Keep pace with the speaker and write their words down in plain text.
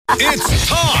It's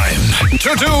time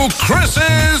to do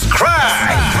Chris's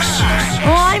Cracks.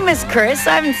 Well, I miss Chris.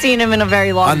 I haven't seen him in a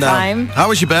very long time. How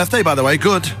was your birthday, by the way?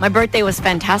 Good. My birthday was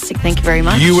fantastic. Thank you very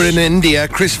much. You were in India.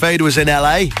 Chris Fade was in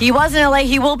LA. He was in LA.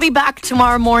 He will be back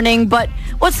tomorrow morning. But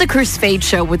what's the Chris Fade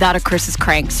show without a Chris's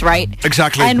Cranks, right?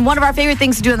 Exactly. And one of our favorite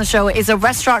things to do on the show is a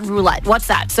restaurant roulette. What's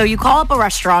that? So you call up a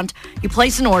restaurant, you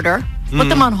place an order, put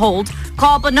them on hold,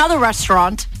 call up another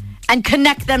restaurant, and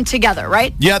connect them together,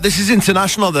 right? Yeah, this is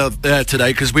international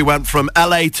today because we went from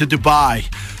LA to Dubai.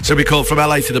 So we called from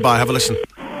LA to Dubai. Have a listen.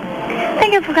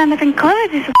 Thank you for contacting Chloe.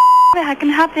 This is how can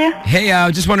I help you? Hey, I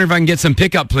just wondering if I can get some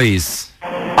pickup, please.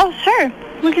 Oh, sure.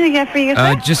 What can I get for you,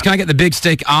 sir? Just can I get the big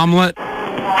steak omelet?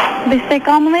 Big steak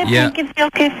omelet? Yeah. Think it's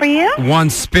okay for you? One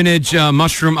spinach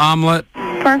mushroom omelet.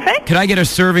 Perfect. Could I get a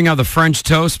serving of the French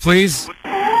toast, please?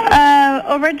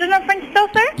 Original French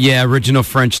toast, sir? Yeah, original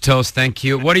French toast, thank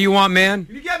you. What do you want, man?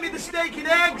 Can you get me the steak and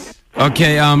eggs?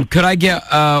 Okay, could I get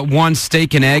one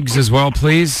steak and eggs as well,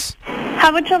 please?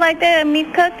 How would you like the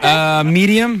meat cooked, sir?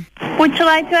 Medium? Would you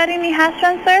like to add any hash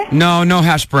browns, sir? No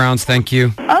hash browns, thank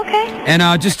you. Okay.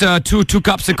 And just two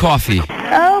cups of coffee.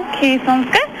 Okay,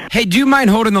 sounds good. Hey, do you mind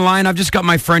holding the line? I've just got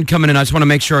my friend coming in. I just want to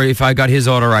make sure if I got his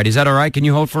order right. Is that all right? Can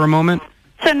you hold for a moment?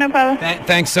 Sure, no problem.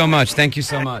 Thanks so much. Thank you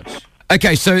so much.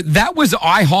 Okay, so that was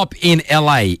IHOP in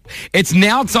LA. It's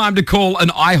now time to call an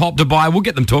IHOP Dubai. We'll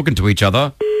get them talking to each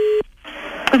other.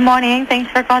 Good morning. Thanks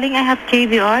for calling. I have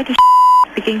KVR.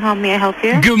 Speaking. How may I help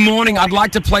you? Good morning. I'd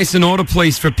like to place an order,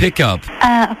 please, for pickup.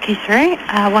 Okay, sir.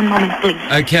 One moment, please.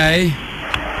 Okay.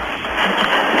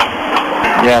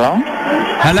 Hello?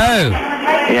 Hello.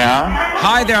 Yeah.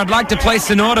 Hi there. I'd like to place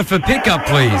an order for pickup,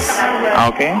 please.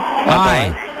 Okay.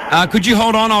 Hi. Could you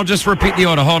hold on? I'll just repeat the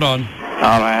order. Hold on.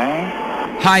 All right.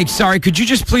 Hi. Sorry. Could you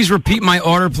just please repeat my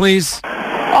order, please?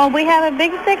 Oh, we have a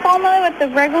big steak omelet with the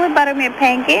regular buttermilk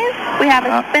pancakes. We have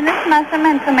a spinach, mushroom,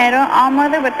 and tomato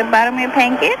omelet with the buttermilk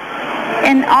pancakes.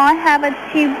 And I have a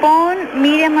T-bone,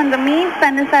 medium on the meat,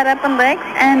 sunny side up and legs,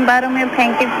 and buttermilk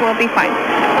pancakes will be fine.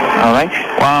 All right.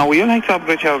 Well, would you like to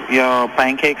upgrade your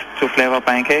pancakes to flavor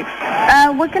pancakes?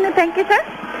 What kind of pancakes,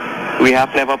 sir? We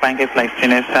have flavor pancakes like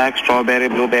cinnamon stack, strawberry,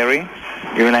 blueberry.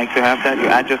 You would like to have that? You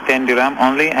add just 10 dirham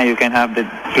only, and you can have the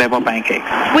flavor pancakes.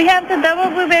 We have the double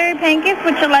blueberry pancakes.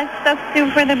 Would you like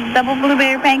substitute for the double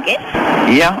blueberry pancakes?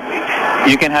 Yeah.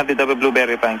 You can have the double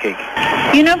blueberry pancake.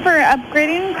 You know, for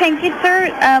upgrading pancakes,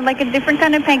 sir, like a different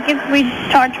kind of pancakes, we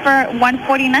charge for $149,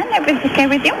 if it's okay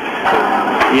with you.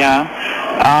 Yeah.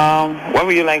 What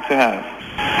would you like to have?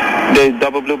 The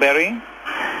double blueberry?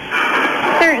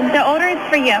 Sir, the order is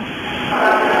for you.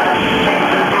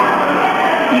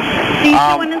 Do you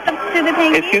still want to substitute the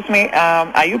pancakes? Excuse me,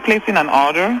 are you placing an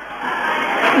order?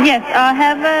 Yes, I'll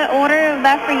have an order of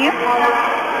that for you.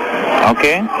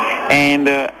 Okay. And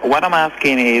what I'm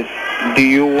asking is, do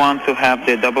you want to have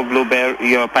the double blueberry,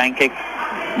 your pancakes,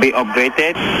 be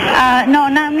upgraded? No,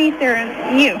 not me, sir.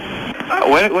 You.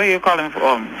 Where are you calling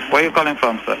from? Where are you calling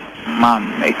from, sir?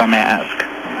 Ma'am, if I may ask.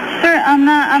 Sir, I'm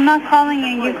not calling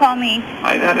you. You call me.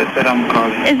 I said I'm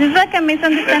calling. Is this like a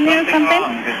misunderstanding or something?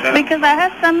 Because I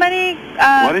have somebody...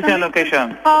 What is your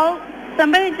location?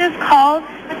 Somebody just called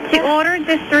to order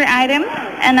just 3 items,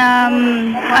 and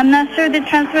I'm not sure they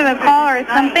transferred the call or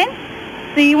something.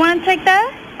 So you want to check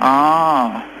that?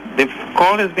 Ah, the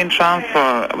call has been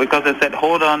transferred because they said,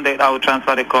 hold on, I will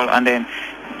transfer the call, and then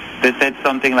they said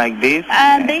something like this.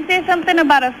 They said something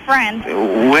about a friend.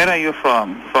 Where are you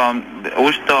from? From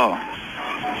which store?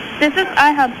 This is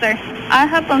IHOP, sir.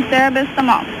 IHOP on Sarah Vista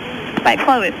Mall by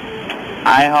Clovis.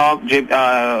 IHOP,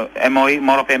 MOE,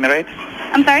 Mall of Emirates?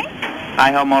 I'm sorry?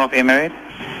 IHOP, Mall of Emirates?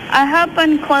 IHOP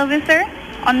on Clovis, sir,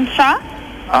 on Shaw.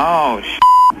 Oh,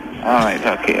 all right,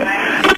 okay.